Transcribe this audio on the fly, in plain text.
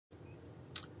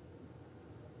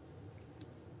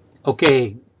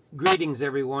Okay, greetings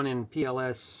everyone in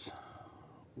PLS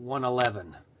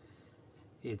 111.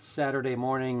 It's Saturday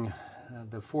morning,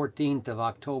 the 14th of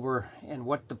October, and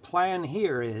what the plan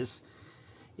here is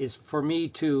for me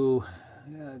to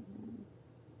uh,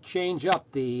 change up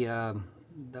the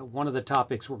one of the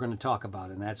topics we're going to talk about,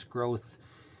 and that's growth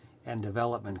and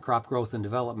development, crop growth and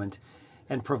development,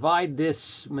 and provide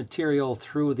this material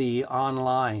through the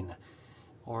online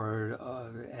or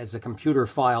as a computer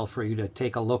file for you to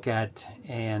take a look at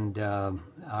and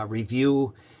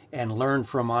review and learn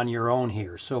from on your own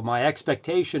here. So my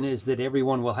expectation is that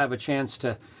everyone will have a chance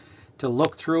to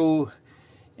look through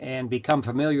and become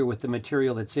familiar with the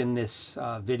material that's in this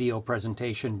video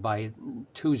presentation by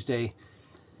Tuesday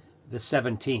the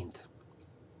 17th.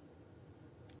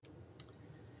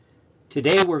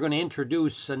 Today we're going to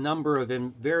introduce a number of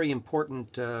very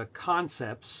important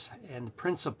concepts and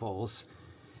principles,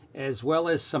 as well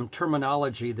as some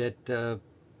terminology that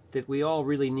we all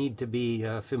really need to be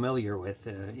familiar with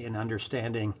in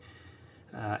understanding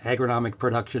agronomic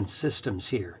production systems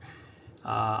here.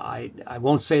 I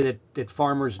won't say that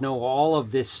farmers know all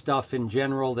of this stuff in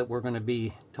general that we're going to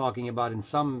be talking about in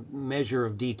some measure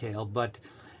of detail, but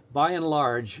by and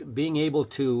large, being able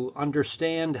to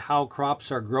understand how crops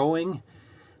are growing,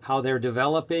 how they're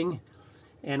developing,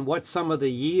 and what some of the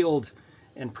yield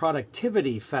and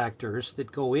productivity factors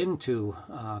that go into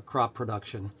crop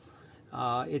production.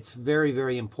 It's very,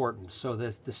 very important. So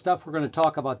the stuff we're going to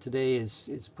talk about today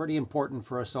is pretty important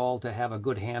for us all to have a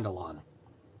good handle on.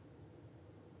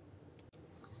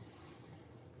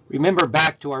 Remember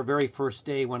back to our very first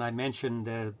day when I mentioned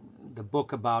the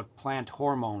book about plant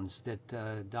hormones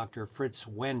that Dr. Fritz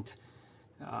Wendt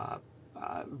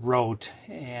wrote,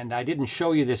 and I didn't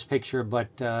show you this picture,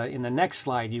 but in the next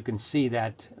slide you can see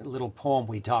that little poem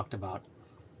we talked about.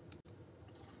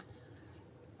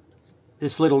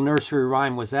 This little nursery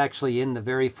rhyme was actually in the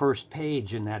very first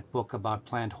page in that book about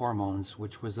plant hormones,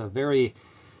 which was a very,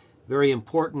 very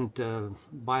important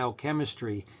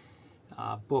biochemistry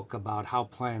book about how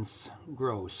plants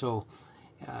grow. So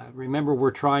remember, we're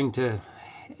trying to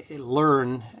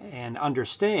learn and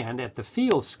understand at the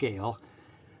field scale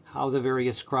how the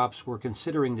various crops we're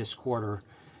considering this quarter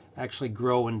actually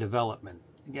grow and develop.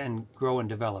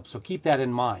 So keep that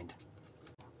in mind.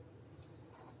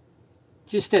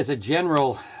 Just as a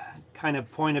general kind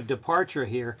of point of departure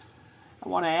here, I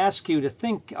want to ask you to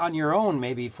think on your own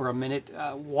maybe for a minute.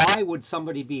 Why would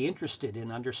somebody be interested in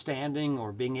understanding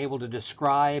or being able to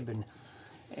describe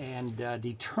and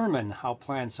determine how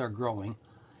plants are growing?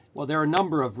 Well, there are a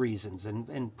number of reasons,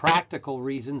 and practical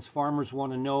reasons. Farmers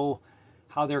want to know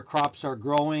how their crops are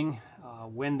growing,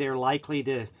 when they're likely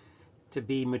to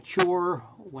be mature,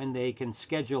 when they can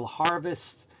schedule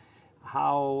harvests,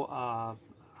 how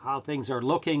things are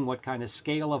looking, what kind of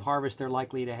scale of harvest they're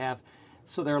likely to have.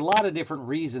 So there are a lot of different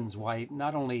reasons why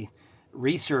not only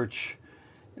research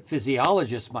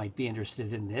physiologists might be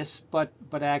interested in this, but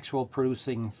actual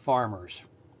producing farmers.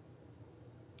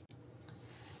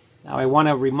 Now I want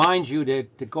to remind you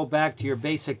to go back to your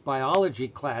basic biology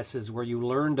classes where you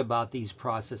learned about these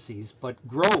processes, but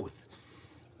growth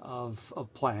of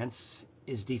plants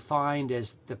is defined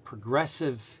as the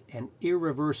progressive and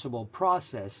irreversible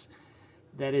process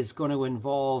that is going to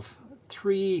involve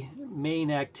three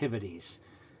main activities: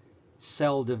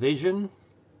 cell division,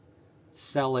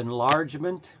 cell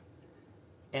enlargement,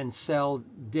 and cell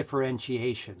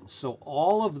differentiation. So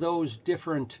all of those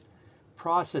different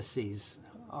processes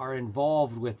are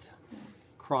involved with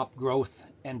crop growth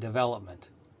and development.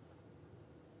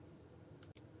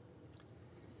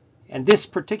 And this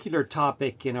particular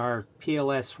topic in our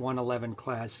PLS 111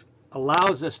 class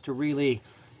allows us to really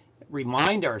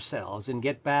remind ourselves and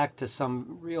get back to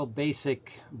some real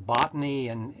basic botany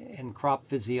and crop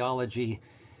physiology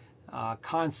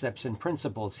concepts and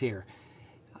principles here.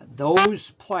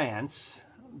 Those plants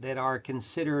that are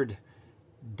considered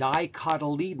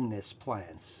dicotyledonous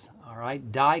plants, all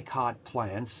right, dicot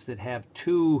plants that have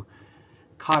two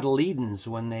cotyledons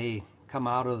when they come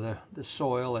out of the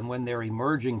soil and when they're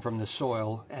emerging from the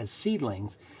soil as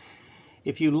seedlings.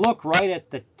 If you look right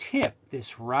at the tip,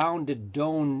 this rounded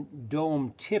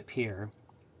dome tip here,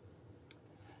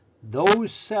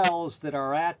 those cells that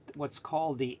are at what's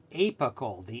called the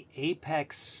apical, the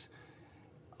apex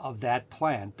of that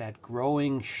plant, that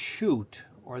growing shoot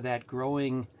or that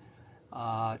growing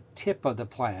tip of the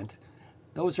plant,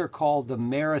 those are called the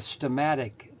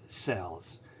meristematic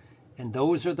cells. And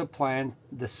those are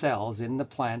the cells in the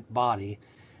plant body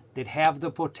that have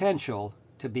the potential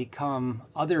to become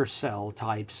other cell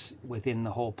types within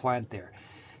the whole plant there.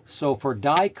 So for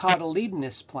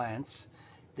dicotyledonous plants,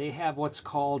 they have what's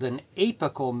called an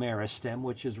apical meristem,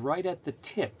 which is right at the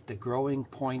tip, the growing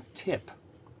point tip.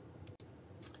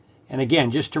 And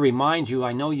again, just to remind you,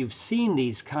 I know you've seen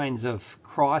these kinds of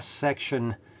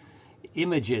cross-section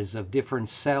images of different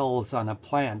cells on a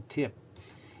plant tip.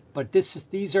 But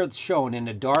these are shown in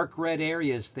the dark red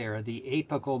areas there, the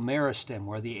apical meristem,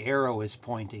 where the arrow is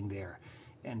pointing there.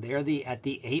 And they're at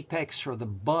the apex or the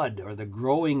bud or the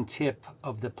growing tip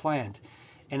of the plant.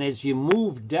 And as you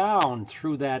move down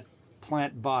through that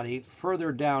plant body,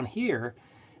 further down here,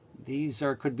 these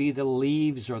could be the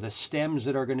leaves or the stems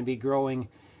that are going to be growing,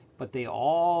 but they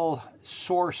all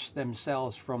source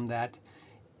themselves from that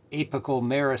apical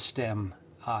meristem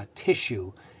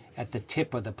tissue at the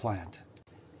tip of the plant.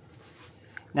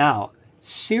 Now,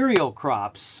 cereal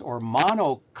crops or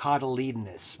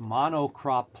monocotyledonous,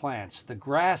 monocrop plants, the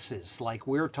grasses like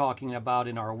we're talking about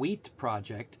in our wheat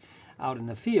project out in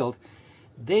the field,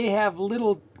 they have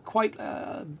quite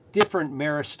different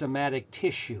meristematic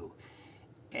tissue.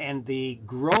 And the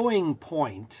growing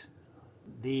point,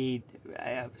 the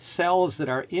cells that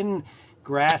are in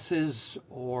grasses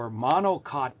or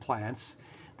monocot plants,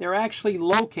 they're actually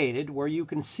located where you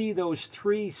can see those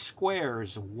three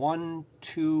squares, 1,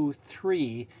 2,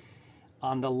 3,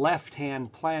 on the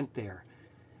left-hand plant there.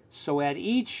 So at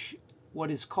each,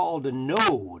 what is called a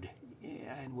node,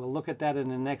 and we'll look at that in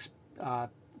the next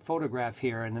photograph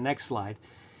here in the next slide,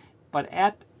 but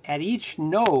at each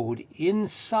node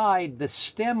inside the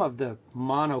stem of the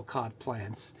monocot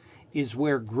plants is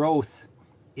where growth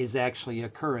is actually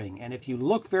occurring. And if you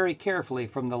look very carefully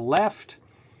from the left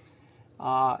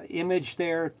image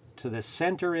there to the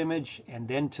center image and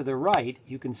then to the right,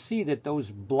 you can see that those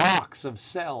blocks of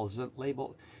cells that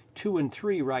label 2 and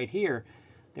 3 right here,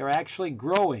 they're actually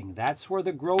growing. That's where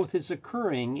the growth is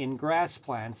occurring in grass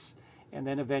plants, and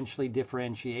then eventually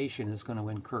differentiation is going to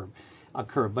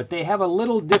occur. But they have a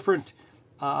little different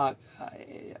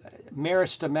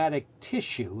meristematic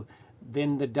tissue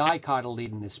than the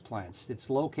dicotyledonous plants.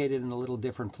 It's located in a little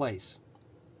different place.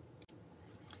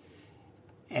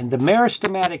 And the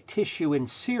meristematic tissue in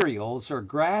cereals or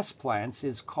grass plants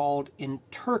is called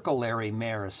intercalary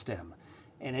meristem.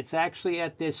 And it's actually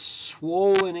at this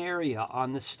swollen area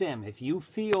on the stem. If you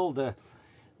feel the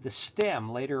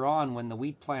stem later on when the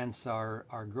wheat plants are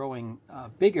growing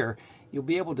bigger, you'll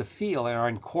be able to feel, or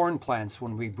in corn plants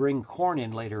when we bring corn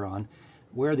in later on,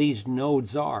 where these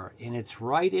nodes are. And it's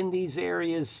right in these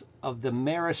areas of the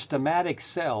meristematic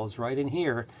cells, right in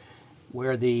here,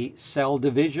 where the cell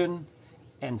division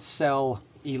and cell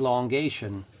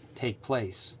elongation take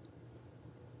place.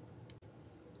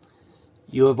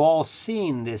 You have all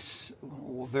seen this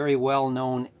very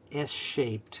well-known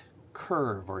S-shaped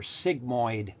curve or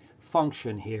sigmoid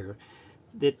function here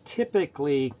that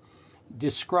typically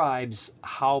describes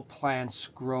how plants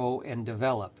grow and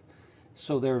develop.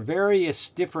 So there are various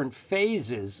different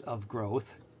phases of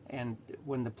growth, and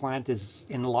when the plant is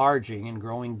enlarging and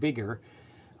growing bigger,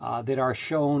 that are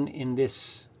shown in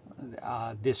this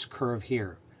curve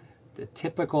here, the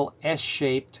typical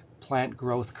S-shaped plant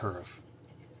growth curve.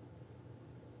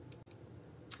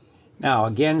 Now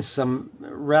again, some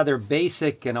rather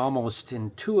basic and almost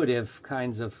intuitive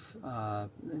kinds of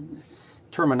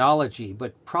terminology,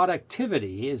 but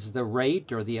productivity is the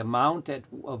rate or the amount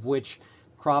of which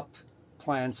crop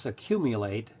plants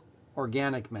accumulate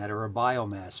organic matter or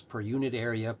biomass per unit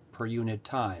area per unit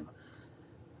time.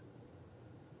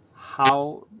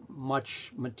 How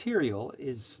much material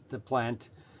is the plant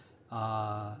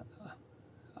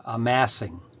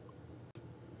amassing?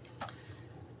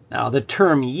 Now the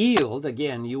term yield,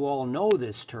 again, you all know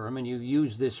this term and you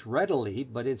use this readily,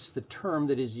 but it's the term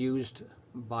that is used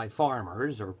by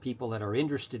farmers or people that are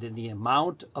interested in the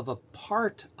amount of a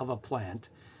part of a plant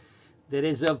that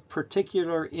is of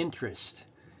particular interest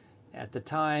at the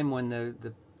time when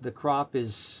the crop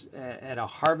is at a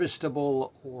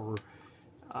harvestable or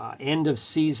end of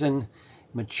season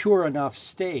mature enough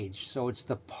stage. So it's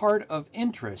the part of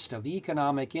interest, of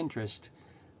economic interest,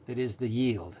 that is the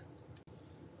yield.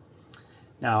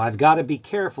 Now I've got to be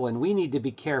careful, and we need to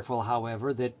be careful,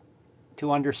 however, that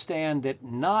to understand that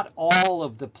not all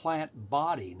of the plant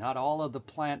body, not all of the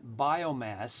plant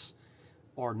biomass,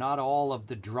 or not all of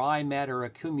the dry matter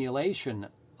accumulation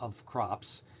of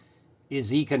crops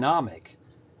is economic.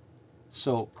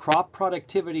 So crop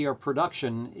productivity or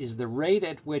production is the rate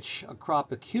at which a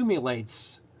crop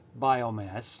accumulates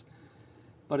biomass,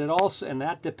 but it also, and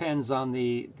that depends on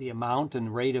the amount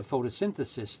and rate of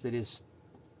photosynthesis that is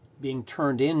being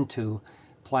turned into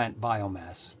plant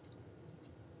biomass.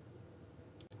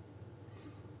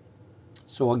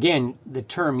 So again, the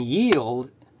term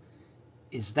yield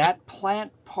is that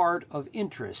plant part of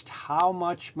interest? How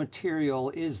much material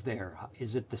is there?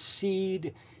 Is it the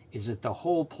seed? Is it the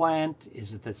whole plant?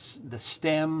 Is it the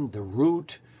stem, the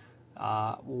root,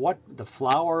 what the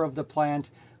flower of the plant?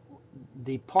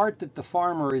 The part that the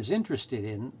farmer is interested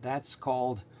in, that's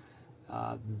called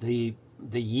the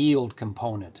yield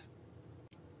component.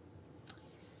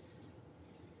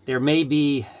 There may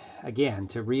be, again,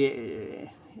 to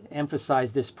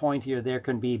re-emphasize this point here, there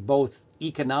can be both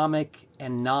economic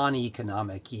and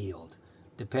non-economic yield,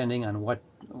 depending on what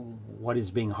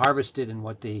is being harvested and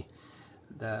what the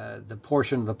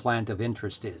portion of the plant of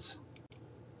interest is.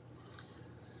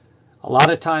 A lot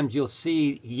of times you'll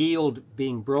see yield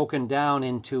being broken down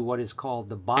into what is called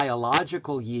the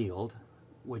biological yield,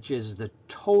 which is the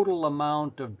total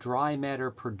amount of dry matter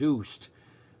produced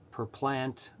per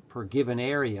plant per given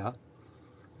area.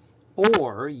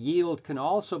 Or yield can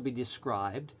also be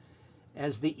described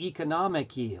as the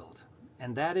economic yield,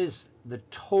 and that is the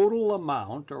total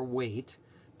amount or weight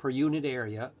per unit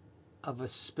area of a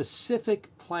specific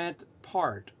plant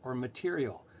part or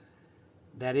material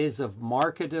that is of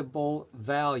marketable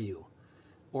value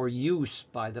or use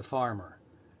by the farmer.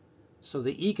 So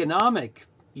the economic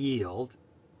yield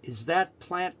is that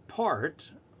plant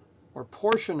part or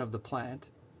portion of the plant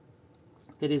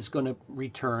that is going to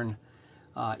return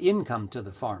income to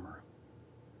the farmer.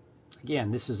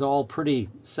 Again, this is all pretty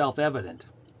self-evident.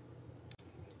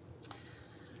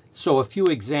 So a few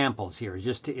examples here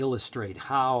just to illustrate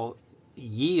how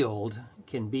yield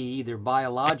can be either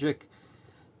biological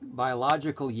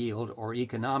yield or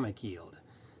economic yield.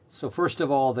 So first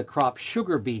of all, the crop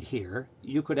sugar beet here,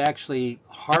 you could actually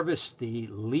harvest the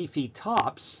leafy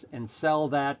tops and sell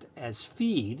that as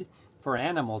feed for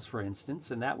animals, for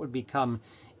instance, and that would become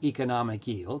economic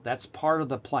yield. That's part of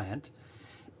the plant.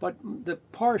 But the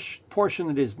portion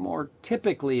that is more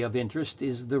typically of interest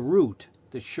is the root,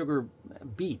 the sugar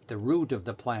beet, the root of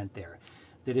the plant there,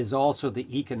 that is also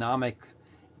the economic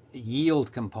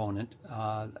yield component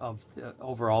of the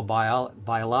overall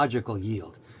biological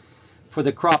yield. For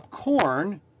the crop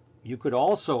corn, you could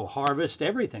also harvest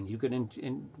everything. You could,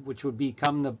 which would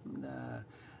become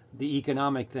the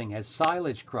economic thing as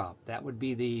silage crop. That would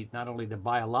be not only the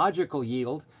biological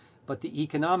yield, but the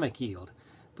economic yield.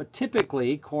 But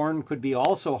typically, corn could be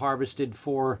also harvested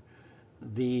for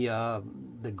the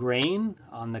grain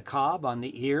on the cob, on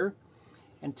the ear.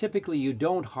 And typically you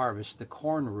don't harvest the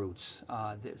corn roots,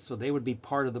 so they would be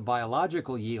part of the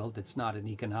biological yield. It's not an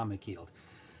economic yield.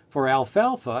 For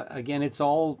alfalfa, again, it's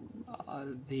all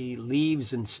the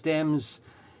leaves and stems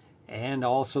and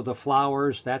also the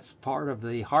flowers. That's part of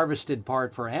the harvested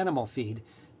part for animal feed,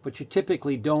 but you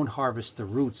typically don't harvest the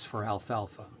roots for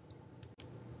alfalfa.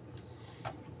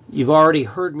 You've already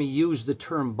heard me use the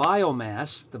term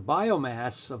biomass. The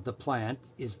biomass of the plant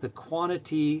is the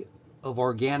quantity of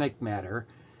organic matter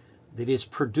that is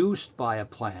produced by a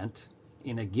plant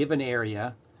in a given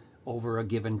area over a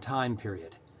given time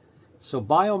period. So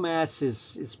biomass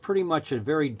is pretty much a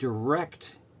very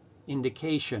direct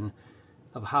indication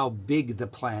of how big the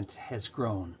plant has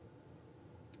grown.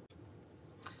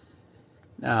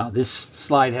 Now, this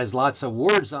slide has lots of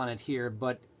words on it here,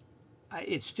 but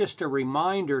it's just a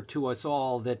reminder to us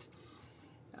all that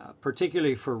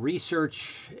particularly for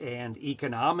research and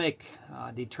economic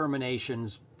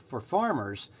determinations for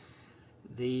farmers,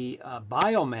 the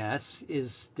biomass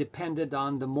is dependent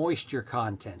on the moisture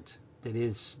content that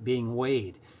is being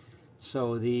weighed.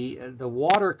 So the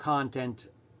water content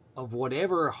of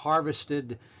whatever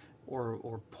harvested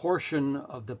or portion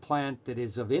of the plant that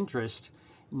is of interest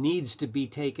needs to be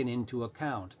taken into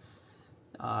account.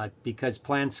 Because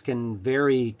plants can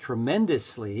vary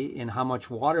tremendously in how much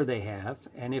water they have,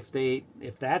 and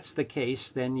if that's the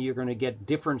case, then you're going to get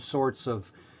different sorts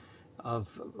of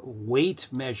weight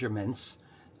measurements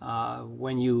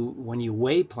when you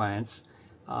weigh plants,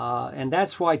 and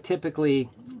that's why typically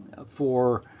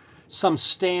for some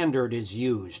standard is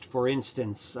used. For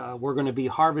instance, we're going to be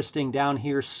harvesting down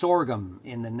here sorghum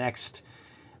in the next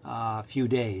few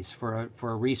days for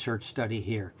a research study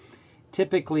here.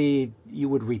 Typically, you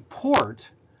would report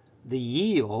the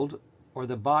yield or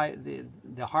the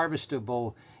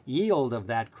harvestable yield of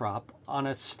that crop on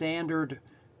a standard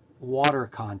water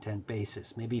content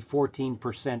basis, maybe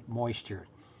 14% moisture.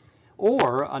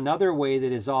 Or another way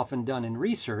that is often done in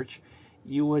research,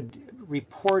 you would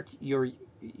report your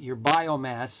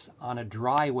biomass on a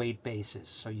dry weight basis.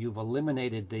 So you've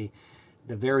eliminated the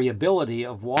variability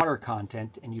of water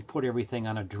content and you put everything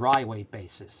on a dry weight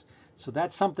basis. So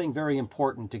that's something very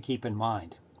important to keep in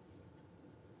mind.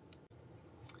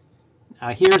 Now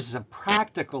here's a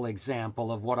practical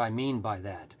example of what I mean by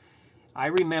that. I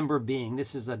remember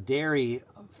this is a dairy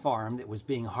farm that was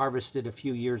being harvested a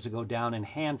few years ago down in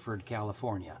Hanford,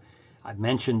 California. I've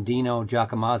mentioned Dino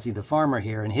Giacomazzi, the farmer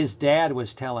here, and his dad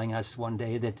was telling us one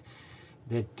day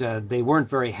that they weren't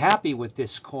very happy with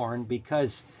this corn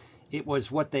because it was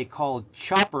what they called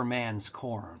chopper man's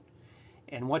corn.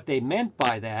 And what they meant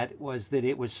by that was that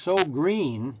it was so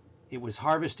green, it was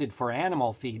harvested for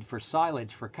animal feed, for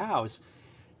silage for cows,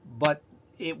 but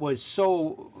it was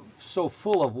so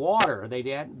full of water. They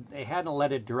hadn't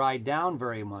let it dry down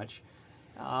very much.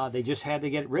 They just had to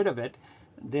get rid of it.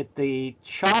 That the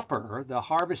chopper, the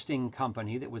harvesting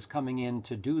company that was coming in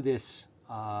to do this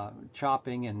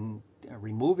chopping and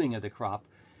removing of the crop,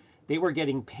 they were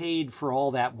getting paid for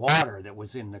all that water that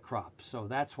was in the crop. So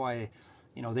that's why,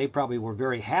 they probably were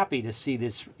very happy to see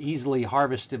this easily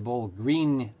harvestable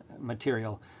green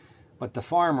material, but the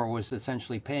farmer was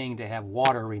essentially paying to have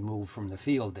water removed from the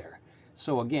field there.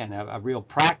 So again, a real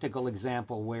practical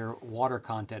example where water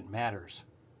content matters.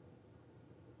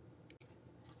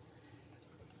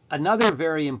 Another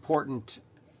very important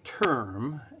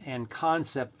term and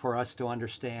concept for us to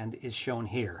understand is shown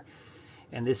here.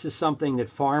 And this is something that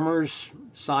farmers,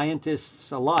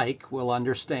 scientists alike will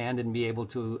understand and be able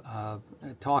to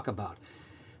talk about.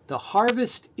 The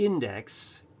harvest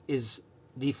index is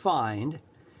defined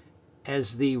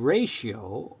as the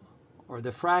ratio or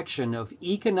the fraction of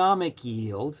economic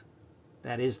yield,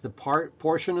 that is the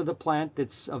portion of the plant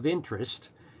that's of interest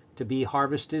to be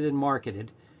harvested and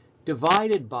marketed,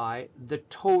 divided by the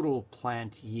total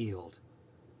plant yield.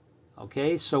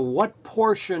 Okay, so what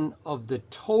portion of the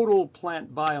total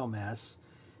plant biomass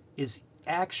is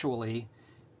actually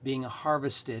being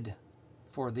harvested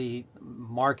for the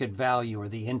market value or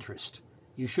the interest?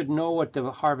 You should know what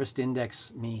the harvest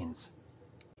index means.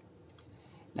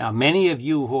 Now, many of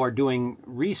you who are doing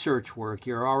research work,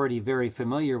 you're already very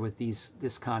familiar with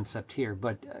this concept here,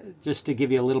 but just to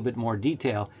give you a little bit more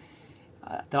detail,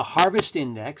 the harvest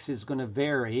index is going to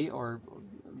vary, or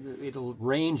it'll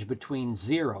range between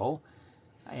 0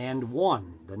 and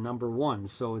 1, the number 1,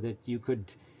 so that you could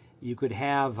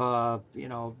have,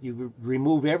 you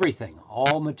remove everything.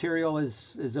 All material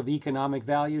is of economic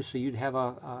value, so you'd have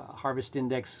a harvest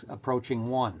index approaching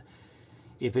 1.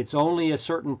 If it's only a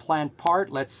certain plant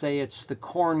part, let's say it's the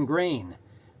corn grain,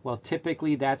 well,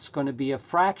 typically that's going to be a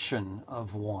fraction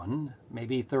of 1,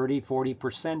 maybe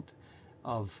 30–40%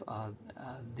 of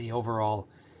the overall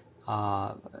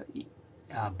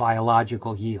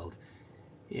biological yield.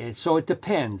 So it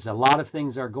depends. A lot of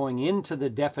things are going into the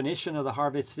definition of the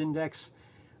harvest index.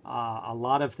 A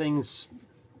lot of things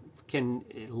can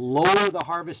lower the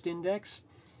harvest index.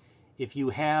 If you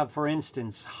have, for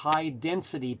instance, high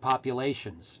density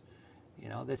populations,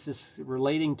 this is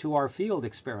relating to our field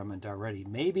experiment already.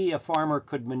 Maybe a farmer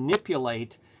could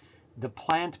manipulate the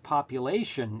plant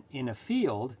population in a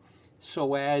field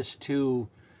so as to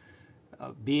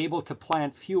be able to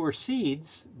plant fewer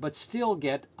seeds, but still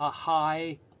get a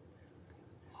high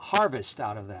harvest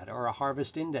out of that, or a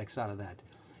harvest index out of that.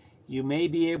 You may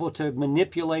be able to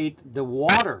manipulate the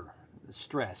water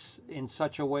stress in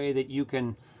such a way that you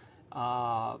can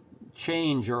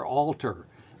change or alter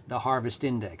the harvest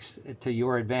index to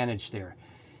your advantage there.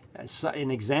 So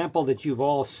an example that you've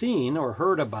all seen or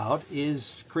heard about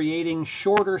is creating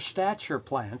shorter stature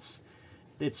plants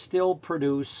that still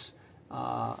produce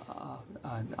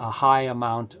a high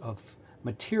amount of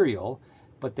material,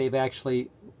 but they've actually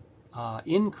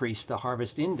increased the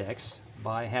harvest index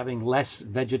by having less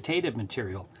vegetative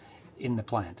material in the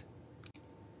plant.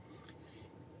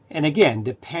 And again,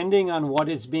 depending on what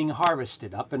is being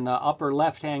harvested, up in the upper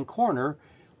left-hand corner,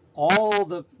 all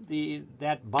that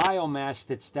biomass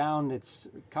that's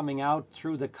coming out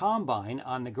through the combine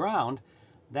on the ground,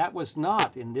 that was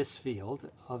not in this field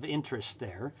of interest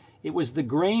there. It was the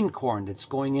grain corn that's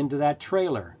going into that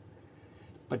trailer.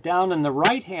 But down in the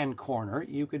right-hand corner,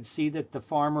 you could see that the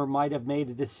farmer might have made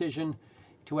a decision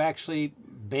to actually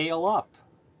bale up,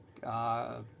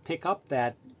 pick up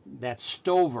that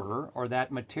stover or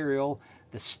that material,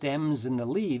 the stems and the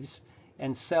leaves,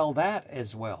 and sell that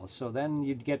as well. So then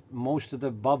you'd get most of the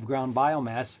above ground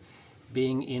biomass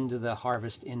being into the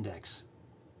harvest index.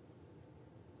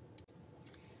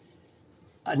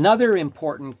 Another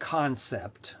important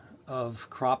concept of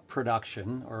crop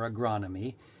production or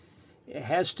agronomy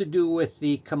has to do with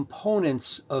the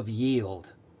components of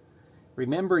yield.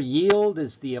 Remember, yield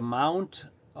is the amount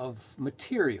of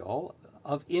material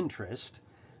of interest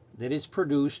that is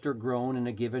produced or grown in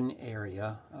a given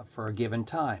area for a given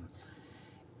time.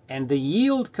 And the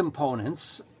yield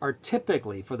components are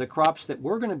typically, for the crops that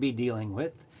we're going to be dealing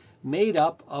with, made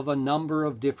up of a number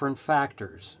of different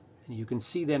factors. And you can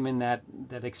see them in that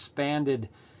expanded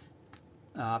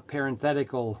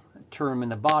parenthetical term in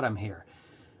the bottom here.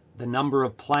 The number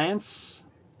of plants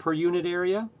per unit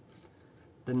area,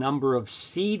 the number of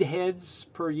seed heads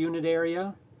per unit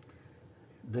area,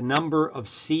 the number of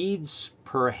seeds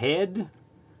per head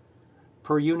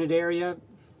per unit area,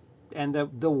 and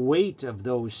the weight of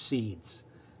those seeds.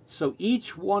 So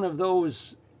each one of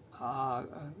those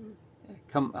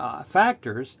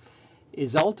factors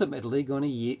is ultimately going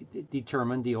to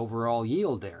determine the overall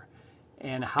yield there.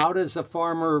 And how does a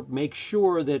farmer make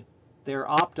sure that they're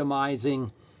optimizing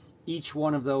each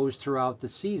one of those throughout the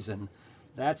season?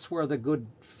 That's where the good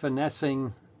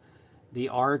finessing, the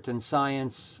art and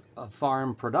science of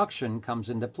farm production comes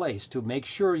into place, to make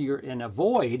sure and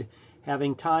avoid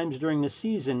having times during the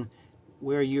season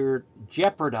where you're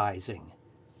jeopardizing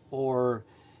or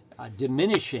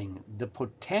diminishing the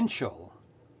potential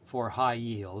for high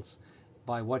yields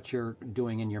by what you're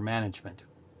doing in your management.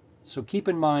 So keep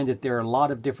in mind that there are a lot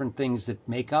of different things that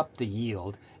make up the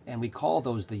yield, and we call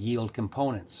those the yield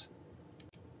components.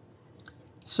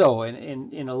 So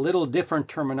in a little different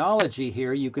terminology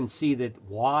here, you can see that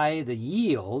Y, the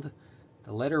yield,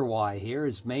 the letter Y here,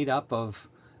 is made up of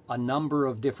a number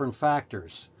of different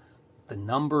factors. The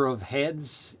number of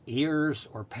heads, ears,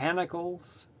 or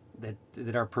panicles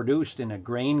that are produced in a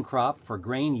grain crop for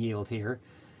grain yield here,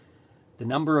 the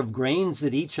number of grains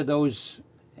that each of those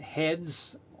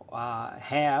heads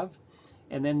have,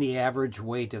 and then the average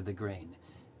weight of the grain.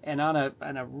 And on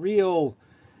a real,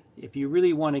 if you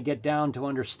really want to get down to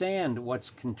understand what's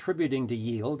contributing to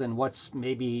yield and what's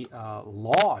maybe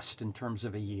lost in terms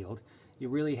of a yield, you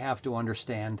really have to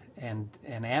understand and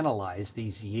analyze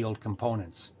these yield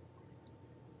components.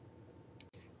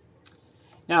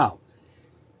 Now,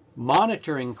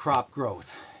 monitoring crop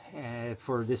growth.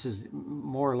 This is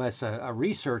more or less a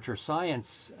research or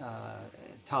science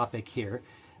topic here,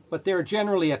 but there are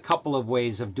generally a couple of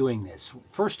ways of doing this.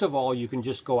 First of all, you can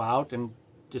just go out and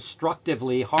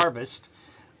destructively harvest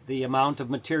the amount of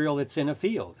material that's in a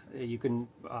field. You can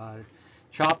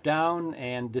chop down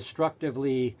and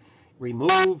destructively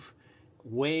remove,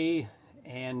 weigh,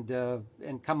 and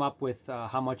come up with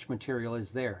how much material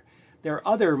is there. There are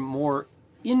other more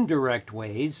indirect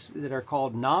ways that are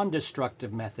called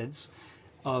non-destructive methods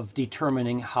of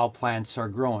determining how plants are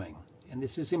growing. And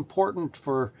this is important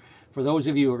for those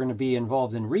of you who are going to be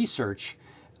involved in research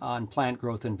on plant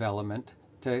growth and development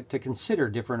to consider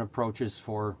different approaches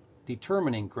for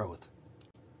determining growth.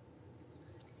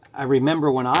 I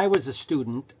remember when I was a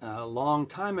student a long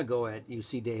time ago at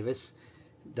UC Davis,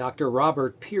 Dr.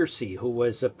 Robert Piercy, who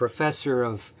was a professor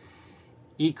of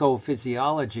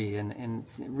ecophysiology and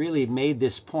really made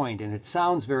this point, and it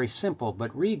sounds very simple,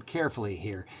 but read carefully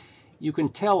here. You can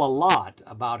tell a lot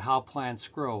about how plants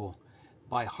grow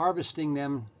by harvesting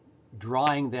them,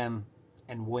 drying them,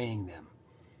 and weighing them.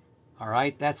 All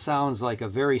right, that sounds like a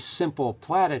very simple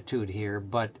platitude here,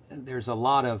 but there's a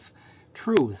lot of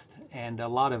truth and a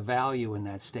lot of value in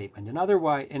that statement. In other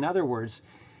words,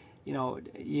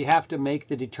 you have to make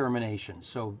the determination.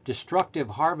 So destructive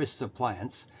harvests of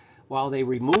plants, while they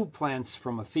remove plants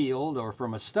from a field or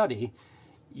from a study,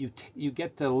 you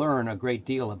get to learn a great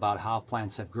deal about how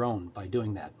plants have grown by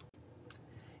doing that.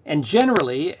 And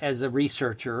generally, as a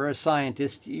researcher or a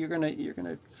scientist, you're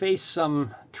gonna face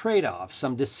some trade-offs,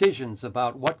 some decisions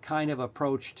about what kind of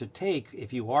approach to take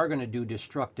if you are going to do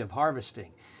destructive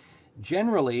harvesting.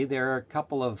 Generally, there are a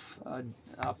couple of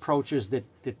approaches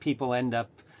that people end up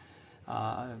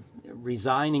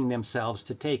resigning themselves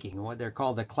to taking. What they're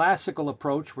called the classical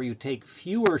approach, where you take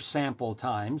fewer sample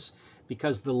times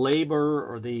because the labor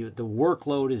or the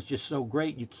workload is just so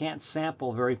great you can't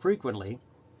sample very frequently.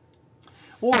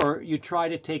 Or you try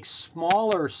to take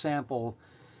smaller sample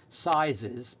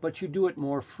sizes, but you do it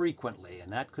more frequently,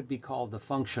 and that could be called the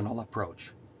functional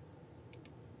approach.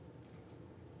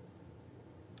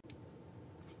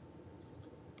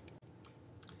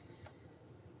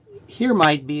 Here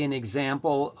might be an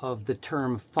example of the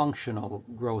term functional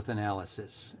growth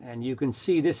analysis. And you can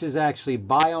see this is actually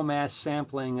biomass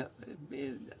sampling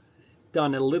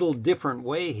done a little different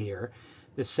way here.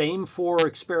 The same 4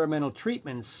 experimental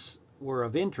treatments were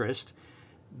of interest,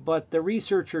 but the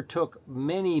researcher took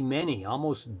many,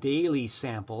 almost daily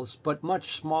samples, but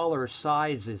much smaller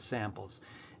sizes samples.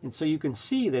 And so you can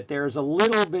see that there's a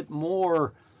little bit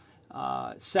more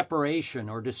separation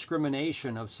or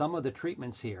discrimination of some of the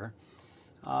treatments here,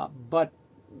 but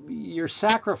you're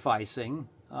sacrificing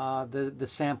the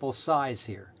sample size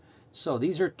here. So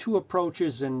these are 2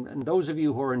 approaches, and those of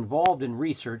you who are involved in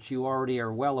research, you already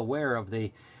are well aware of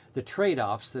the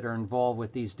trade-offs that are involved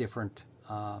with these different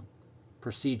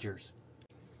procedures.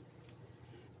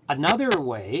 Another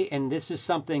way, and this is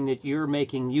something that you're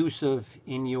making use of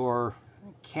in your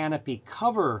canopy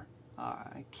cover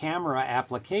camera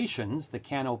applications, the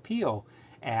Canopio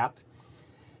app,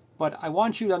 but I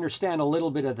want you to understand a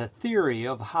little bit of the theory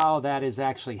of how that is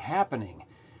actually happening.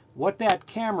 What that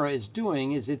camera is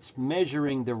doing is it's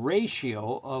measuring the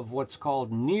ratio of what's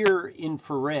called near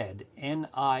infrared,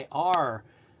 NIR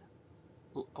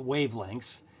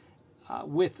wavelengths,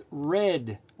 with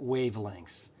red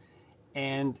wavelengths.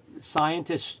 And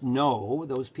scientists know,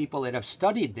 those people that have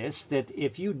studied this, that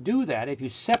if you do that, if you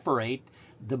separate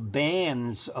the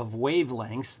bands of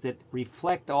wavelengths that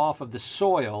reflect off of the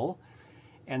soil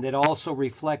and that also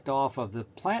reflect off of the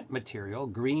plant material,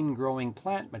 green growing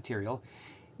plant material,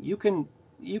 you can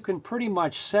pretty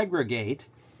much segregate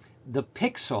the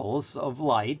pixels of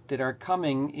light that are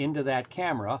coming into that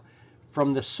camera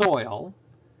from the soil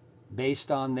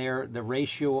based on the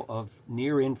ratio of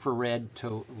near infrared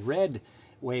to red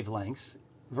wavelengths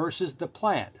versus the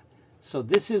plant. So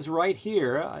this is right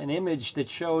here an image that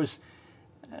shows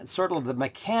sort of the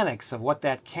mechanics of what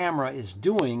that camera is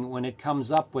doing when it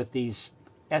comes up with these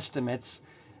estimates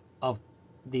of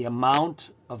the amount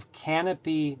of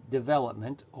canopy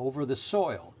development over the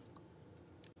soil.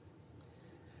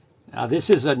 Now this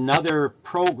is another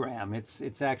program.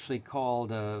 It's actually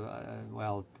called,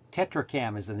 well,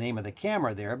 Tetracam is the name of the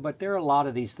camera there, but there are a lot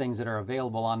of these things that are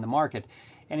available on the market.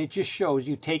 And it just shows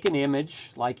you take an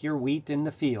image like your wheat in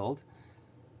the field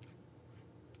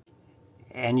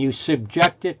and you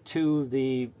subject it to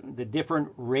the different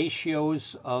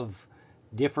ratios of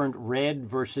different red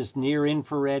versus near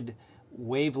infrared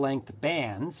wavelength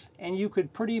bands, and you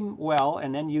could pretty well,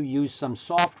 and then you use some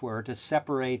software to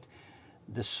separate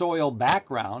the soil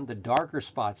background, the darker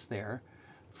spots there,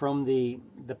 from the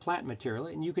plant material,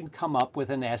 and you can come up with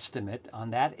an estimate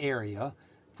on that area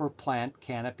for plant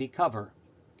canopy cover.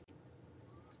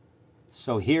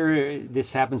 So here,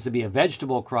 this happens to be a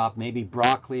vegetable crop, maybe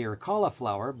broccoli or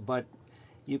cauliflower, but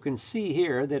you can see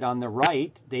here that on the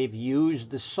right, they've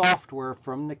used the software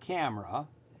from the camera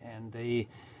and the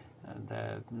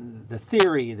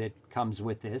theory that comes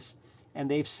with this, and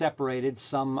they've separated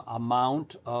some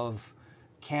amount of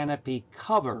canopy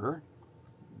cover.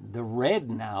 The red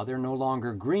now, they're no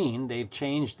longer green. They've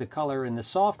changed the color in the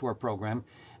software program,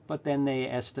 but then they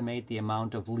estimate the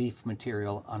amount of leaf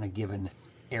material on a given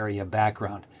area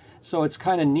background. So it's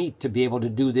kind of neat to be able to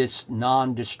do this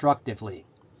non-destructively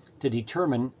to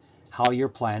determine how your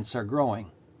plants are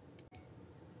growing.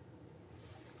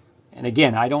 And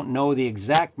again, I don't know the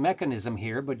exact mechanism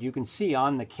here, but you can see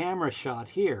on the camera shot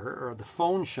here, or the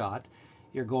phone shot,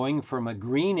 you're going from a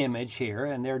green image here,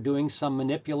 and they're doing some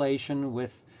manipulation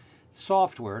with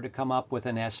software to come up with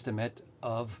an estimate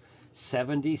of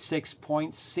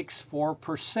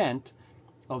 76.64%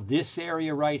 of this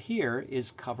area right here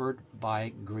is covered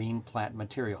by green plant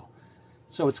material.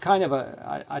 So it's kind of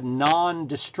a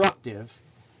non-destructive,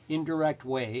 indirect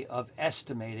way of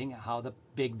estimating how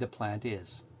big the plant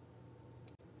is.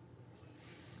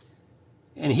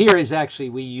 And here is actually,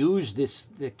 we use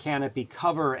the canopy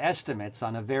cover estimates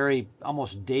on a very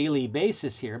almost daily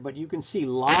basis here, but you can see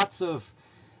lots of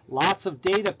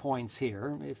data points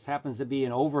here. It happens to be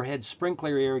an overhead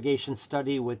sprinkler irrigation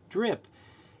study with drip.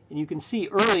 And you can see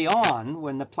early on,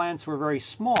 when the plants were very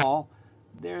small,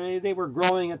 they were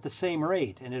growing at the same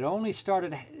rate. And it only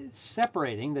started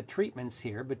separating the treatments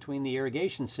here between the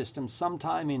irrigation systems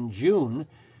sometime in June.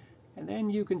 And then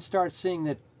you can start seeing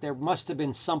that there must have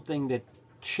been something that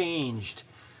changed,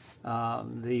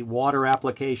 the water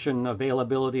application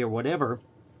availability or whatever.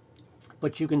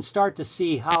 But you can start to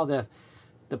see how the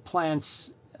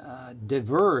plants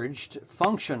diverged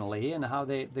functionally and how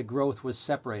the growth was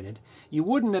separated. You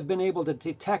wouldn't have been able to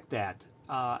detect that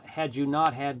had you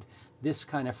not had this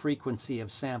kind of frequency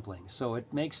of sampling. So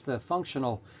it makes the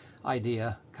functional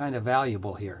idea kind of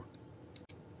valuable here.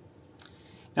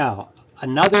 Now,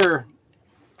 another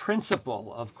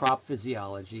principle of crop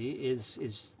physiology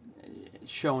is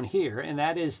shown here, and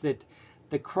that is that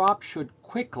the crop should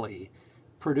quickly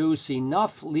produce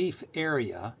enough leaf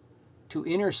area to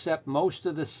intercept most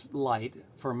of this light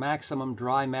for maximum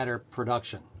dry matter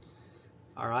production.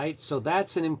 All right, so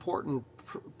that's an important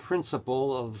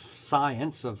principle of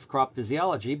science, of crop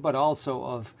physiology, but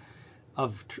also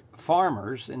of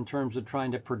farmers in terms of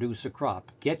trying to produce a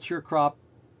crop. Get your crop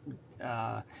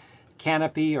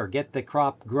canopy, or get the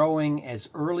crop growing as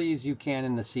early as you can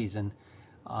in the season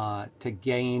to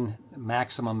gain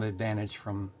maximum advantage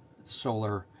from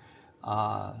solar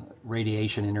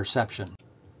radiation interception.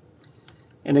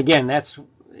 And again, that's,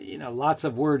 lots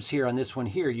of words here on this one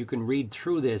here. You can read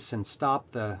through this and stop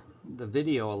the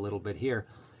video a little bit here.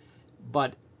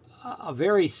 But a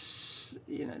very,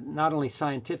 not only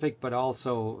scientific, but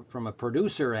also from a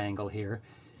producer angle here,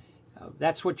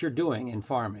 that's what you're doing in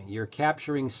farming. You're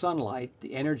capturing sunlight,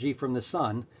 the energy from the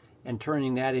sun, and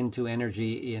turning that into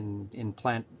energy in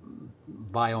plant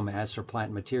biomass or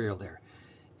plant material there.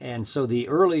 And so the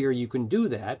earlier you can do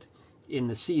that in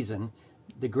the season,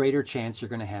 the greater chance you're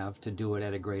going to have to do it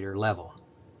at a greater level.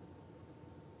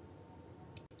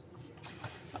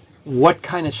 What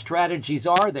kind of strategies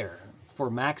are there for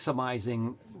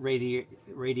maximizing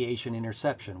radiation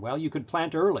interception? Well, you could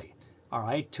plant early, all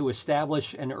right, to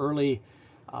establish an early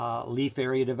leaf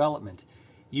area development.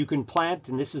 You can plant,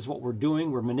 and this is what we're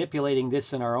doing, we're manipulating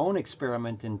this in our own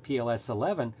experiment in PLS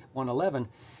 111,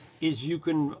 is you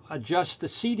can adjust the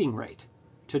seeding rate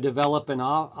to develop an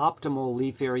optimal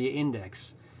leaf area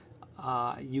index.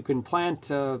 You can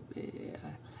plant at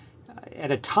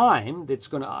a time that's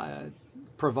going to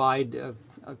provide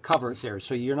covers there.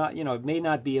 So you're not, it may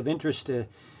not be of interest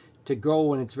to grow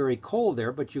when it's very cold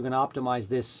there, but you can optimize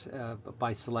this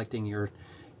by selecting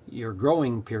your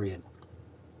growing period.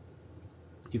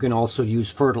 You can also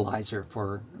use fertilizer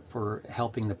for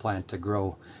helping the plant to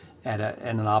grow at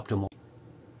an optimal.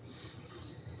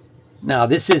 Now,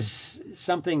 this is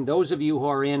something those of you who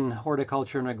are in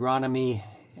horticulture and agronomy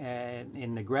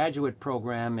in the graduate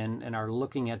program and are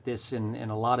looking at this in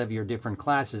a lot of your different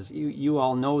classes, you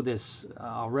all know this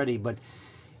already, but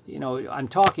I'm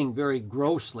talking very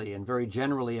grossly and very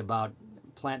generally about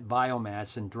plant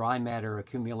biomass and dry matter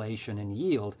accumulation and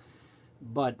yield.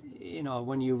 But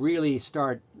when you really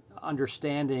start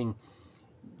understanding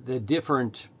the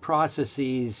different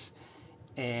processes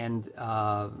and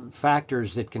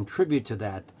factors that contribute to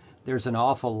that, there's an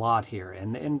awful lot here.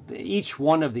 And each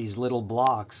one of these little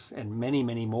blocks, and many,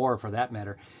 many more for that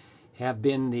matter, have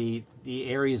been the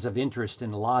areas of interest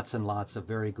in lots and lots of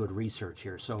very good research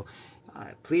here. So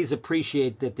please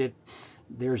appreciate that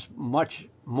there's much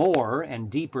more and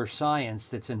deeper science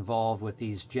that's involved with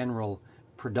these general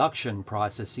production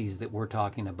processes that we're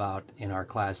talking about in our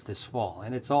class this fall.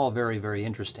 And it's all very, very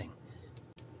interesting.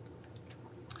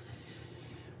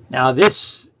 Now,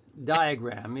 this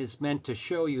diagram is meant to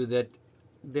show you that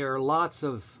there are lots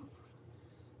of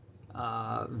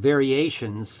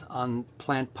variations on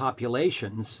plant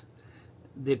populations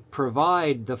that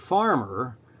provide the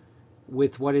farmer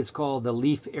with what is called the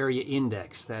leaf area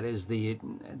index. That is the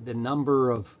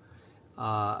number of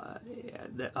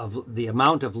the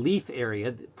amount of leaf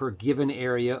area per given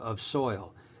area of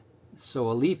soil.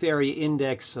 So a leaf area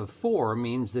index of 4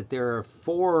 means that there are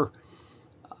four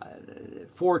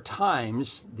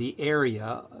times the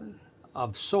area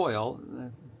of soil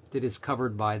that is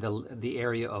covered by the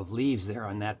area of leaves there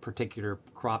on that particular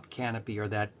crop canopy or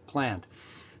that plant.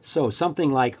 So something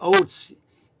like oats,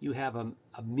 you have a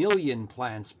million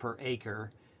plants per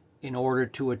acre in order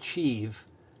to achieve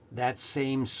that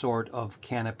same sort of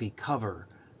canopy cover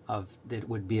that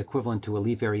would be equivalent to a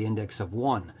leaf area index of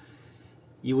 1.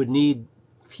 You would need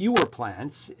fewer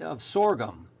plants of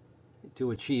sorghum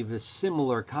to achieve a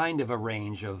similar kind of a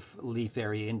range of leaf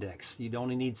area index. You'd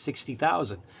only need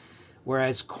 60,000.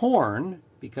 Whereas corn,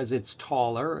 because it's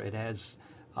taller, it has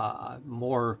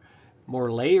more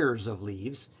layers of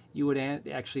leaves, you would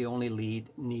actually only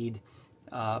need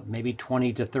maybe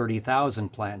 20 to 30,000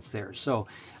 plants there. So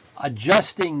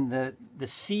adjusting the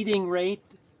seeding rate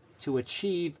to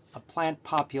achieve a plant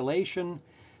population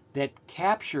that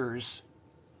captures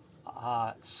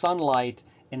sunlight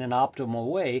in an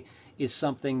optimal way is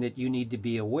something that you need to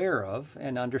be aware of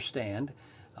and understand,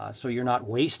 so you're not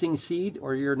wasting seed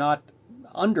or you're not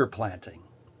underplanting.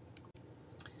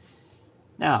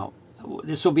 Now,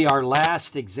 this will be our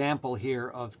last example here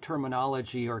of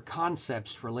terminology or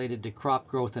concepts related to crop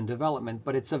growth and development,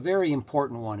 but it's a very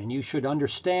important one, and you should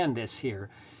understand this here.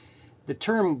 The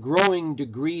term growing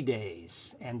degree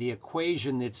days and the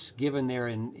equation that's given there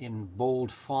in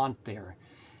bold font there,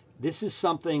 this is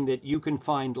something that you can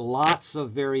find lots of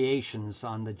variations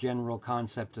on the general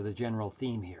concept of the general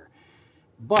theme here.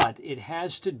 But it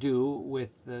has to do with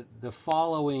the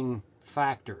following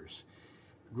factors.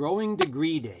 Growing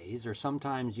degree days, or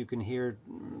sometimes you can hear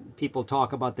people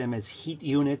talk about them as heat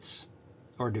units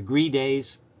or degree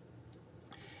days,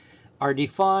 are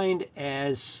defined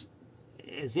as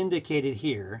indicated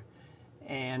here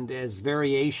and as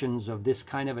variations of this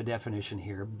kind of a definition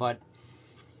here, but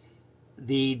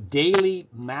the daily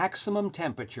maximum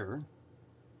temperature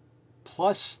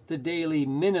plus the daily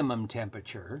minimum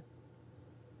temperature,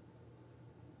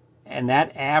 and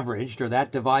that averaged, or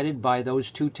that divided by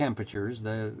those two temperatures,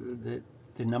 the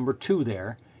number 2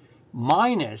 there,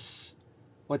 minus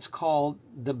what's called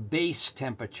the base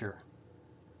temperature.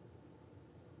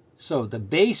 So the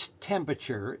base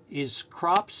temperature is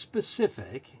crop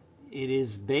specific. It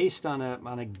is based on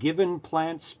a given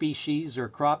plant species or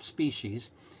crop species,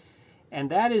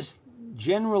 and that is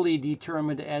generally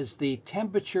determined as the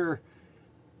temperature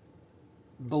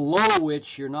below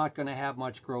which you're not going to have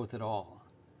much growth at all.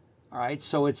 All right,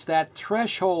 so it's that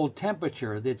threshold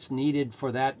temperature that's needed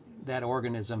for that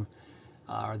organism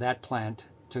or that plant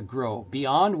to grow,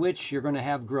 beyond which you're going to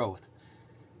have growth.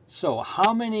 So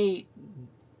how many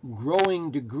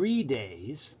growing degree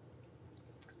days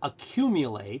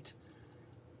accumulate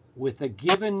with a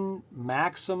given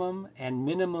maximum and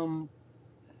minimum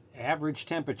average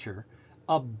temperature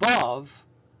above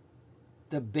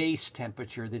the base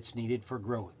temperature that's needed for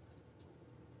growth?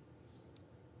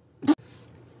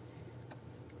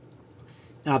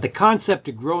 Now, the concept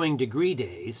of growing degree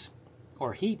days,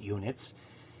 or heat units,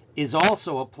 is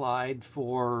also applied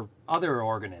for other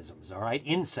organisms, all right?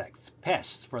 Insects,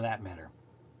 pests for that matter.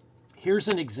 Here's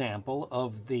an example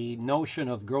of the notion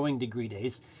of growing degree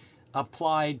days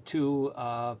applied to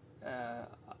an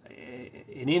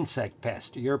insect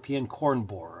pest, European corn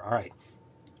borer, all right?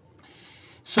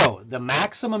 So the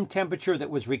maximum temperature that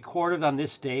was recorded on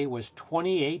this day was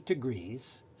 28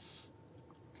 degrees.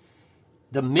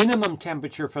 The minimum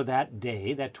temperature for that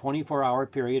day, that 24-hour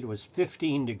period, was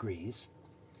 15 degrees.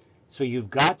 So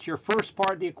you've got your first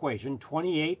part of the equation,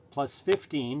 28 plus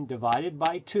 15 divided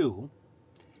by 2,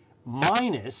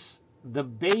 minus the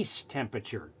base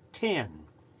temperature, 10,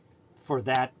 for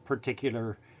that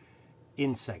particular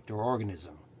insect or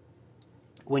organism.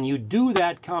 When you do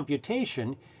that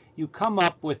computation, you come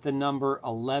up with the number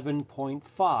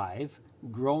 11.5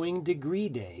 growing degree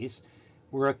days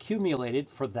were accumulated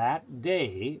for that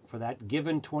day, for that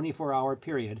given 24-hour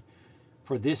period,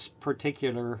 for this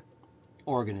particular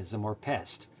organism or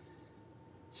pest.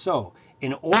 So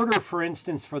in order, for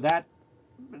instance, for that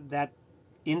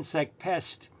insect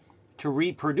pest to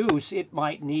reproduce, it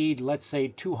might need, let's say,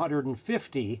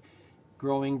 250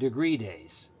 growing degree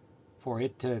days for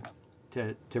it to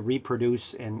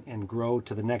reproduce and grow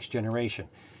to the next generation.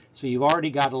 So you've already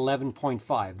got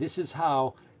 11.5. This is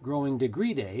how growing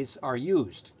degree days are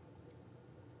used.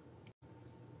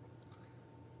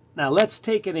 Now let's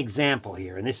take an example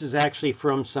here, and this is actually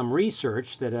from some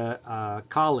research that a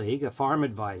colleague, a farm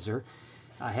advisor,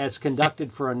 has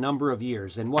conducted for a number of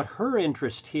years. And what her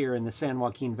interest here in the San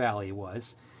Joaquin Valley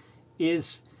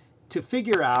is to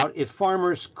figure out if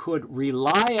farmers could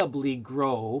reliably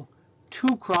grow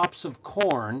 2 crops of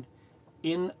corn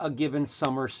in a given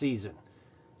summer season.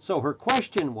 So her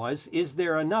question was, is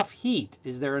there enough heat,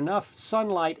 is there enough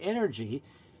sunlight energy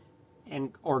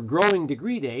or growing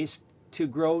degree days to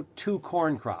grow 2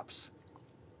 corn crops?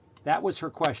 That was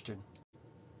her question.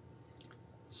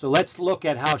 So let's look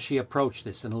at how she approached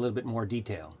this in a little bit more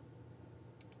detail.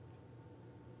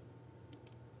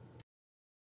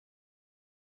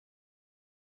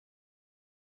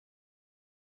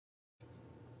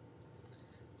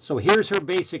 So here's her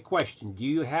basic question. Do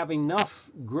you have enough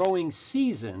growing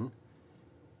season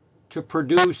to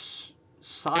produce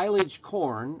silage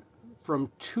corn from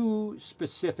 2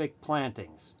 specific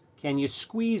plantings? Can you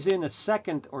squeeze in a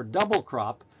second or double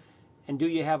crop, and do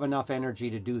you have enough energy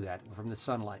to do that from the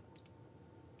sunlight?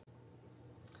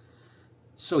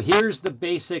 So here's the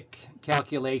basic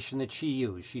calculation that she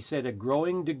used. She said a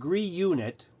growing degree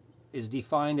unit is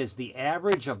defined as the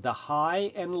average of the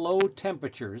high and low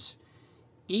temperatures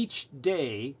each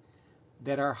day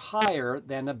that are higher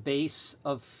than a base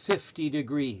of 50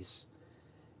 degrees.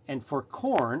 And for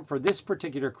corn, for this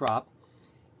particular crop,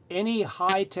 any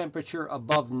high temperature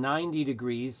above 90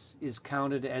 degrees is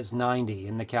counted as 90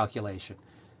 in the calculation,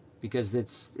 because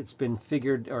it's been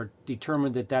figured or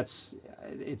determined that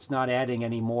it's not adding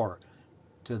any more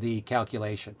to the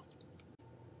calculation.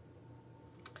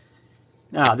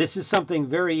 Now, this is something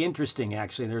very interesting,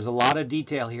 actually. There's a lot of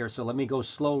detail here, so let me go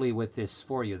slowly with this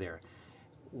for you there.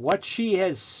 What she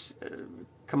has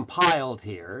compiled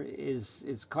here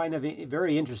is kind of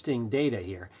very interesting data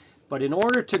here. But in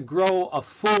order to grow a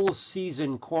full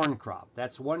season corn crop,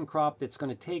 that's one crop that's going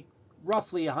to take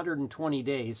roughly 120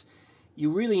 days, you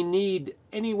really need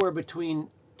anywhere between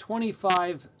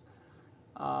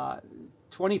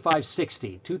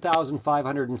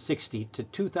 2,560 to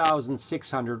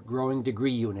 2,600 growing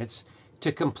degree units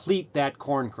to complete that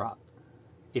corn crop.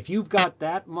 If you've got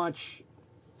that much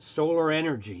solar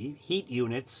energy, heat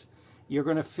units, you're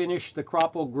going to finish, the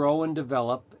crop will grow and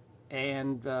develop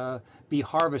and be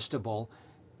harvestable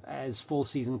as full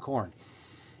season corn.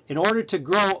 In order to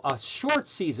grow a short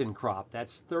season crop,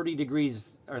 that's 30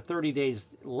 degrees or 30 days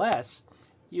less,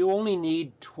 you only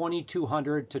need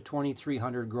 2,200 to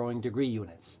 2,300 growing degree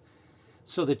units.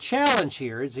 So the challenge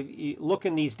here is, if you look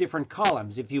in these different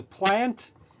columns, if you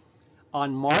plant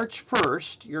on March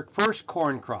 1st, your first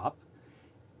corn crop,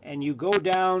 and you go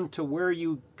down to where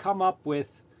you come up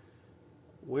with,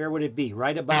 where would it be?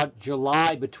 Right about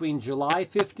July, between July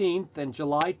 15th and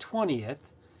July 30th,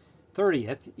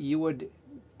 you would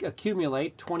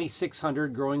accumulate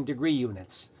 2,600 growing degree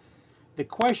units. The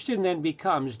question then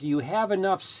becomes, do you have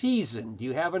enough season, do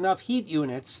you have enough heat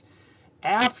units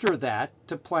after that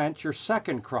to plant your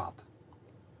second crop?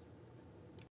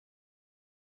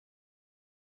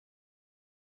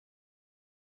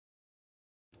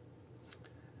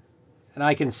 And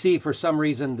I can see for some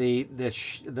reason the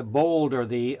bold or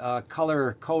the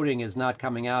color coding is not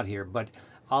coming out here, but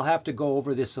I'll have to go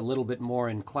over this a little bit more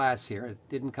in class here. It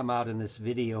didn't come out in this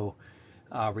video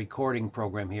recording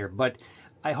program here, but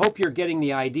I hope you're getting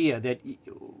the idea that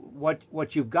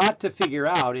what you've got to figure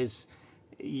out is,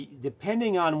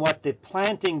 depending on what the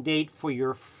planting date for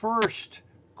your first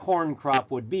corn crop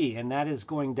would be, and that is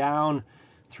going down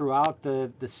throughout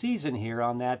the season here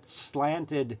on that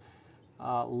slanted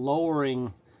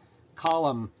lowering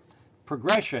column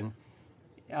progression,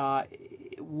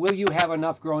 will you have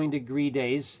enough growing degree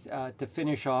days to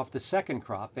finish off the second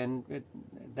crop? And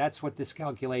that's what this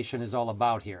calculation is all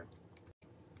about here.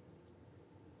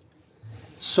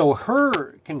 So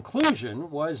her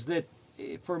conclusion was that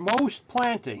for most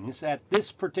plantings at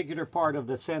this particular part of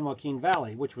the San Joaquin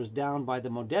Valley, which was down by the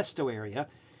Modesto area,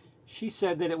 she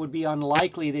said that it would be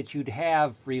unlikely that you'd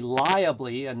have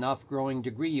reliably enough growing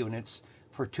degree units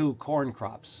for 2 corn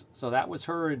crops. So that was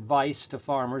her advice to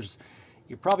farmers.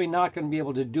 You're probably not going to be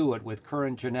able to do it with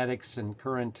current genetics and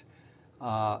current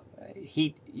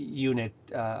heat unit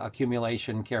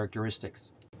accumulation characteristics.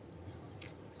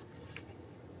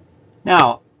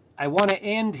 Now, I want to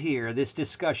end here this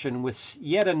discussion with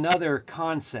yet another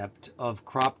concept of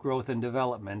crop growth and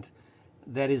development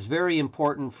that is very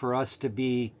important for us to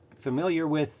be familiar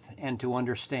with and to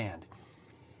understand.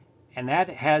 And that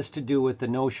has to do with the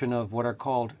notion of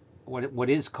what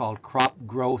is called crop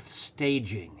growth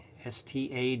staging,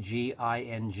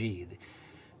 S-T-A-G-I-N-G.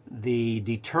 The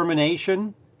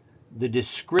determination, the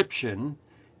description,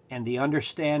 and the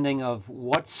understanding of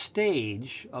what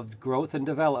stage of growth and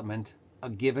development a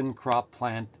given crop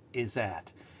plant is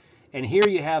at. And here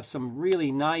you have some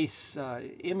really nice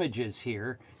images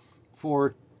here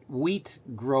for wheat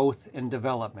growth and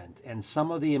development, and some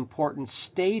of the important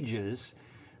stages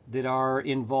that are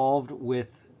involved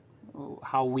with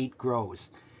how wheat grows.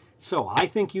 So I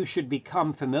think you should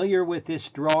become familiar with this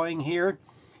drawing here.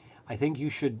 I think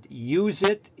you should use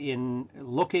it in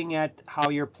looking at how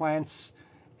your plants,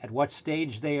 at what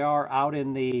stage they are out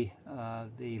in the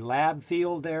lab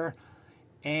field there,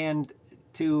 and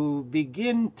to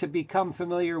begin to become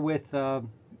familiar with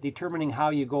determining how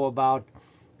you go about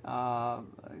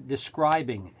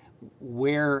describing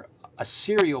where a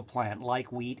cereal plant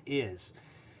like wheat is.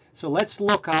 So let's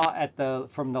look at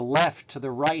from the left to the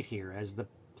right here as the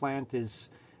plant is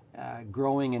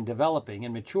growing and developing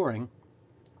and maturing.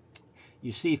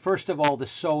 You see, first of all, the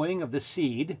sowing of the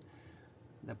seed,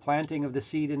 the planting of the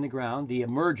seed in the ground, the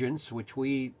emergence, which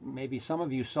maybe some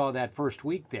of you saw that first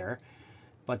week there,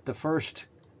 but the first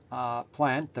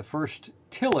plant, the first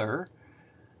tiller,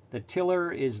 the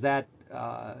tiller is that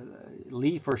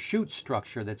leaf or shoot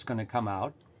structure that's going to come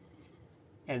out.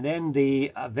 And then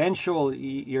the eventual,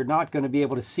 you're not going to be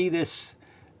able to see this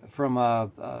from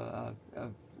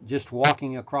just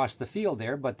walking across the field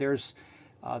there, but there's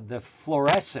the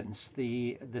fluorescence,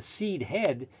 the seed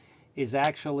head is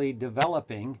actually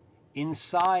developing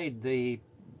inside the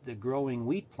growing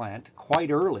wheat plant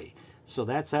quite early. So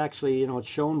that's actually, it's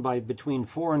shown by between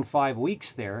 4 and 5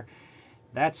 weeks there.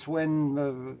 That's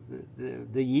when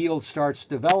the yield starts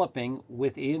developing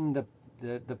within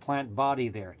the plant body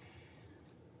there.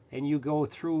 And you go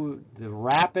through the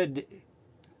rapid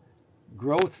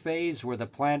growth phase where the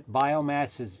plant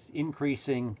biomass is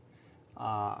increasing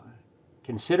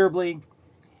considerably,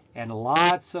 and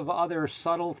lots of other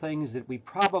subtle things that we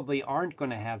probably aren't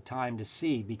going to have time to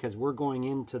see because we're going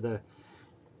into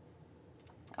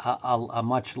a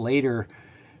much later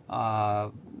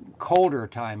colder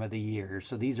time of the year.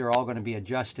 So these are all going to be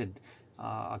adjusted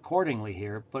accordingly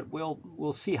here, but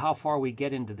we'll see how far we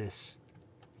get into this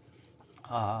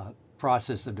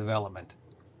process of development.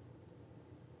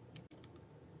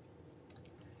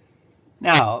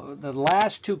 Now, the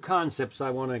last 2 concepts I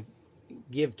want to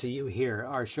give to you here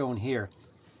are shown here.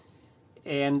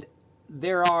 And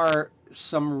there are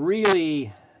some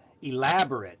really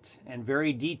elaborate and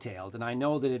very detailed, and I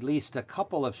know that at least a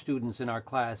couple of students in our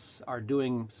class are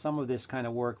doing some of this kind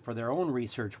of work for their own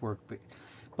research work,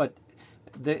 but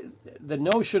the the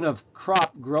notion of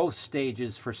crop growth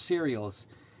stages for cereals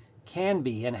can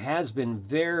be and has been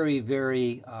very,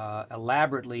 very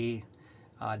elaborately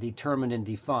determined and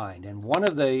defined. And one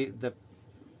of the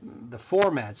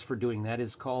formats for doing that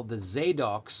is called the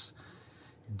Zadox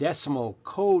decimal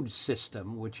code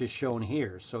system, which is shown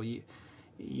here. So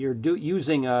you're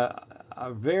using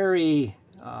a very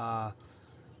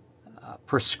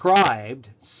prescribed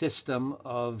system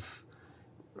of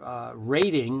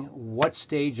rating what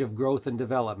stage of growth and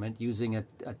development using a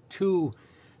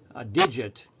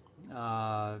two-digit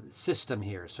system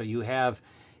here. So you have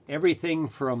everything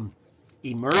from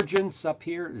emergence up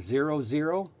here, 0,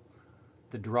 0.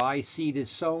 The dry seed is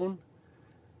sown.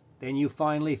 Then you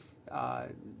finally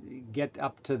get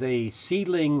up to the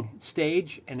seedling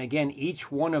stage. And again, each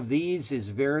one of these is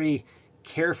very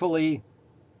carefully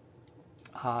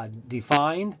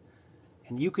defined.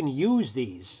 And you can use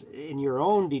these in your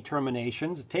own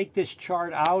determinations. Take this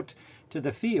chart out to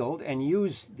the field and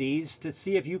use these to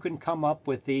see if you can come up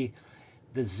with the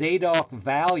Zadok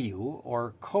value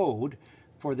or code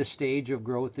for the stage of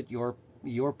growth that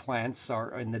your plants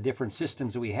are in the different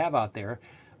systems that we have out there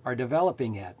are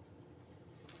developing at.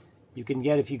 You can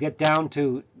get, if you get down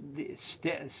to the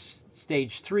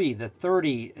stage 3, the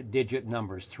 30-digit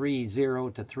numbers, 3, 0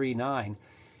 to 3, 9,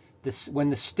 when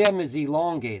the stem is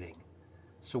elongating.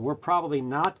 So we're probably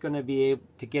not going to be able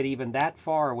to get even that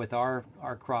far with our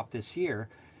crop this year,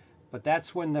 but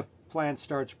that's when the plant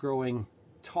starts growing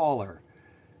taller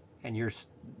and you're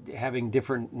having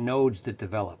different nodes that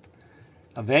develop.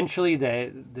 Eventually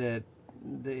the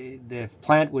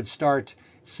plant would start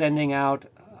sending out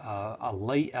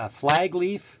a flag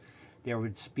leaf. There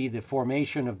would be the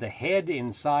formation of the head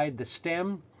inside the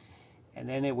stem, and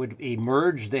then it would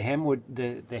emerge, the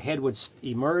head would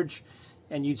emerge,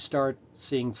 and you'd start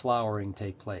seeing flowering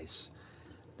take place.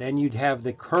 Then you'd have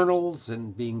the kernels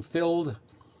and being filled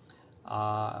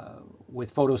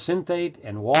with photosynthate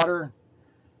and water,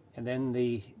 and then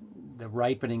the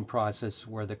ripening process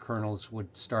where the kernels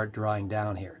would start drying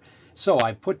down here. So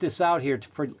I put this out here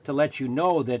to let you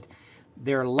know that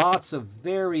there are lots of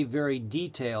very, very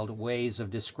detailed ways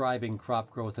of describing crop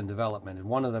growth and development. And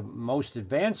one of the most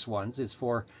advanced ones is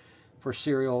for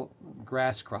cereal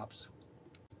grass crops.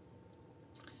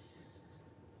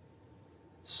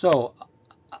 So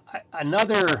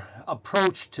another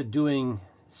approach to doing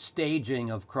staging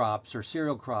of crops or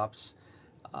cereal crops,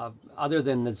 other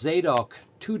than the Zadok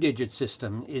two-digit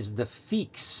system, is the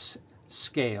Feekes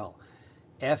scale,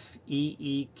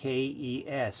 Feekes.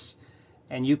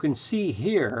 And you can see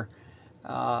here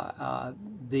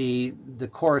the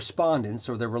correspondence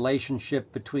or the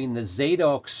relationship between the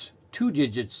Zadok's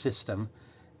two-digit system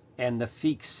and the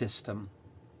Feekes system.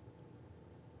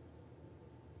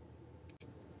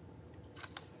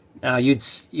 Now you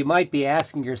might be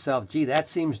asking yourself, gee, that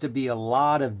seems to be a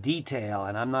lot of detail,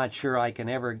 and I'm not sure I can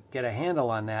ever get a handle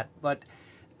on that. But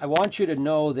I want you to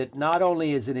know that not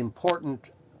only is it important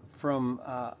from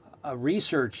a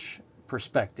research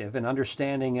perspective and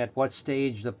understanding at what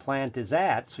stage the plant is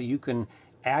at, so you can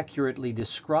accurately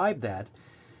describe that,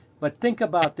 but think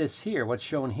about this here, what's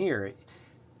shown here.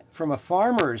 From a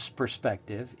farmer's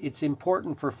perspective, it's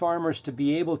important for farmers to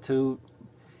be able to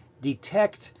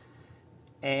detect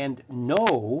and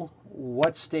know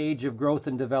what stage of growth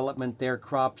and development their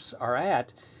crops are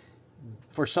at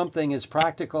for something as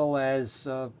practical as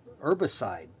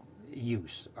herbicide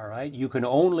use. All right, you can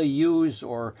only use,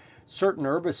 or certain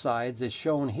herbicides as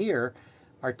shown here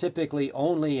are typically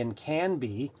only and can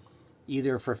be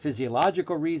either for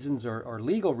physiological reasons or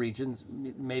legal reasons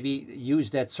maybe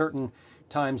used at certain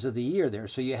times of the year there.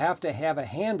 So you have to have a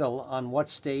handle on what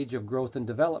stage of growth and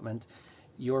development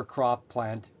your crop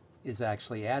plant is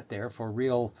actually at there for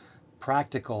real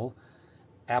practical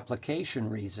application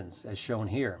reasons as shown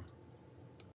here.